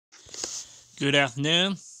Good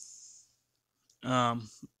afternoon.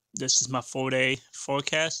 This is my 4-day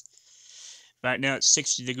forecast. Right now it's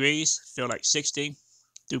 60 degrees, feel like 60.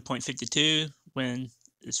 Dew point 52. Wind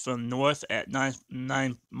is from north at 9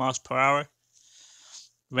 miles per hour.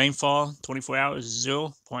 Rainfall 24 hours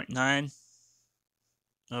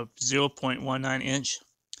 0.19 inch.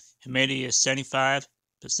 Humidity is 75%.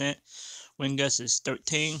 Wind gust is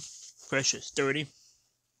 13. Pressure is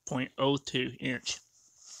 30.02 inch.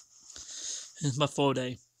 This is my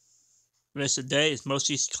 4-day. Rest of the day is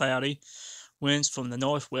mostly cloudy. Winds from the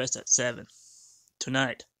northwest at 7.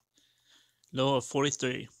 Tonight, low of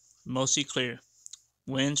 43. Mostly clear.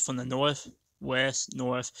 Winds from the northwest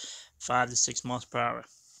north 5 to 6 miles per hour.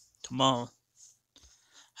 Tomorrow,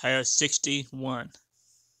 high of 61.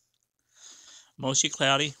 Mostly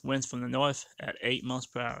cloudy. Winds from the north at 8 miles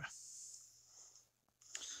per hour.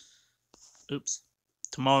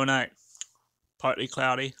 Tomorrow night, partly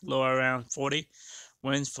cloudy. Low around 40.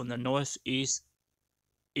 Winds from the northeast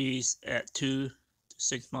at 2 to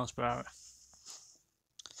 6 miles per hour.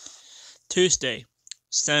 Tuesday,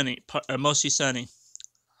 sunny, mostly sunny.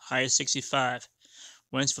 High of 65.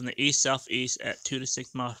 Winds from the east-southeast at 2 to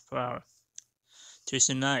 6 miles per hour.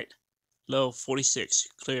 Tuesday night, low 46.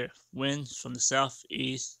 Clear. Winds from the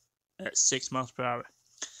southeast at 6 miles per hour.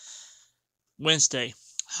 Wednesday,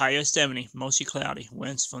 high of 70. Mostly cloudy.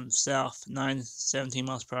 Winds from the south 9 to 17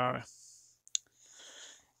 miles per hour.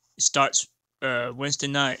 It starts Wednesday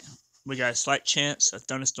night. We got a slight chance of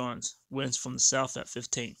thunderstorms. Winds from the south at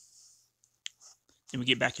 15. Then we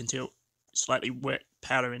get back into slightly wet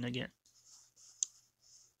pattern again.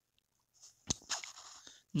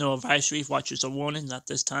 No advisories, watches, or warnings at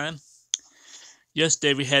this time.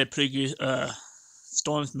 Yesterday we had a pretty good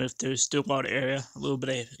storms move through Stillwater area. A little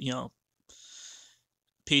bit of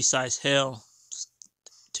pea-sized hail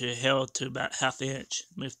to about half inch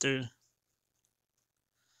moved through.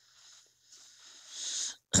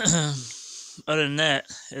 Other than that,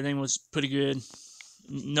 everything was pretty good.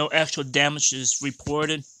 No actual damages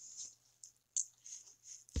reported.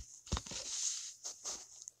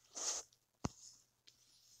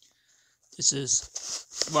 This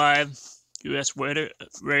is live U.S. weather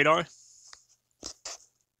radar.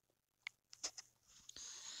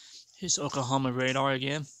 Here's Oklahoma radar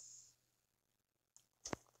again.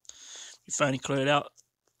 We finally cleared out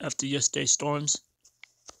after yesterday's storms.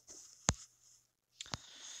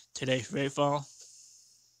 Today's rainfall.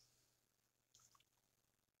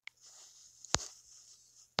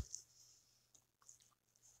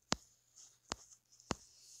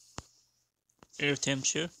 Air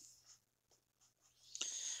temperature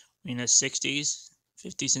in the 60s,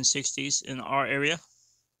 50s, and 60s in our area,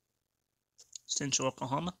 central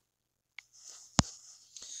Oklahoma.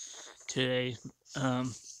 Today,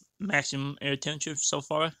 maximum air temperature so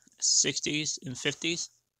far, 60s and 50s.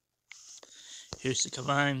 Here's the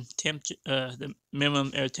combined temperature, the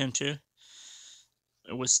minimum air temperature.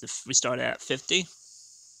 We started at 50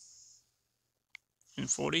 and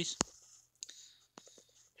 40s.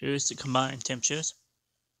 Here's the combined temperatures.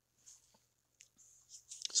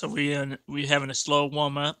 So we're having a slow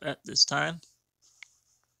warm up at this time.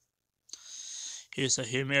 Here's the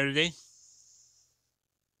humidity.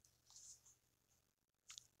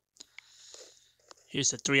 Here's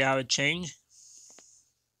the 3-hour change.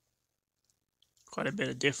 Quite a bit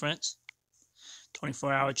of difference.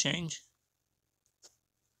 24-hour change.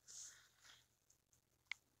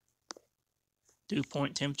 Dew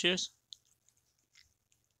point temperatures.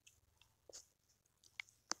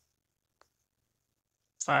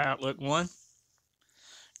 Fire outlook 1.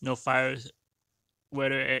 No fire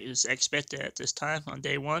weather is expected at this time on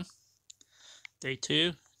day 1. Day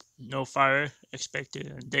 2, no fire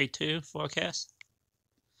expected on day 2 forecast.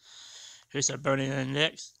 Here's our burning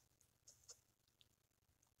index.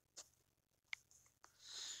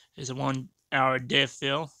 Here's a 1-hour dead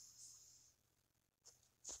fill.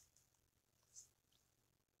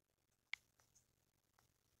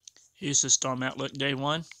 Here's the storm outlook day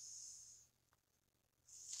 1.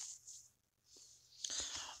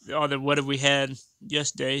 All the weather we had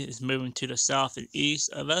yesterday is moving to the south and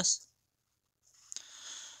east of us.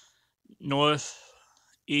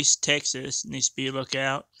 Northeast Texas needs to be a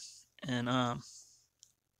lookout, and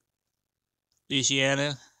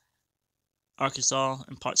Louisiana, Arkansas,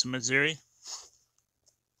 and parts of Missouri.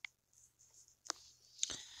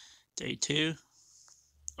 Day 2,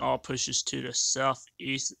 all pushes to the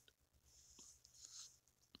southeast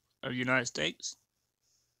of the United States.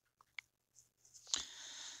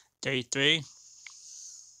 Day 3,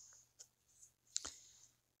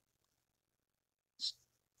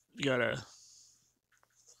 we got a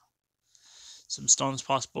Some storms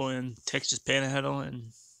possible in Texas Panhandle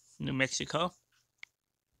and New Mexico.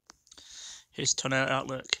 Here's tornado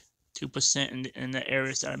outlook. 2% in the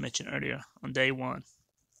areas that I mentioned earlier on day 1.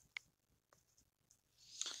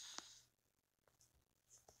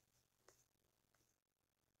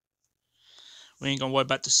 We ain't gonna worry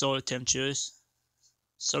about the solar temperatures.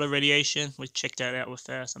 Solar radiation, we check that out real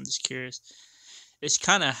fast. I'm just curious. It's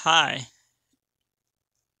kind of high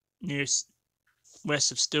near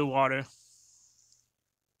west of Stillwater.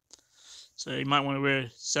 So you might want to wear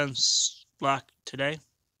sunblock today.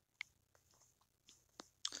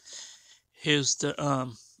 Here's the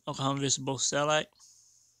Oklahoma visible satellite.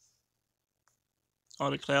 All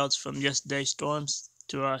the clouds from yesterday's storms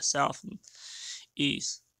to our south and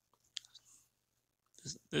east.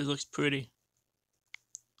 This looks pretty.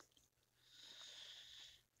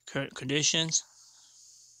 Current conditions.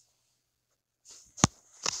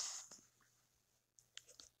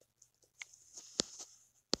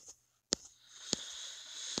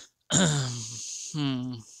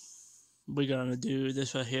 We're gonna do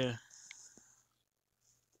this right here.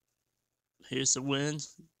 Here's the wind,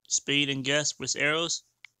 speed, and gust with arrows.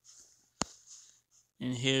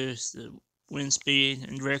 And here's the wind speed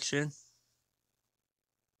and direction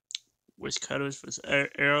with cutters with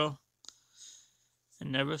arrow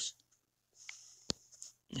and numbers.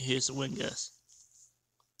 And here's the wind gust.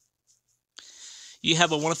 You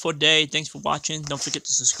have a wonderful day. Thanks for watching. Don't forget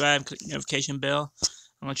to subscribe, click the notification bell.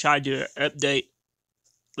 I'm going to try to do an update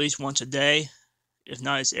at least once a day. If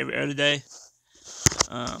not, it's every other day.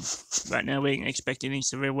 Right now, we ain't expecting any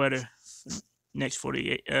severe weather for the next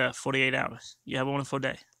 48 hours. You have a wonderful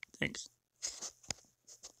day. Thanks.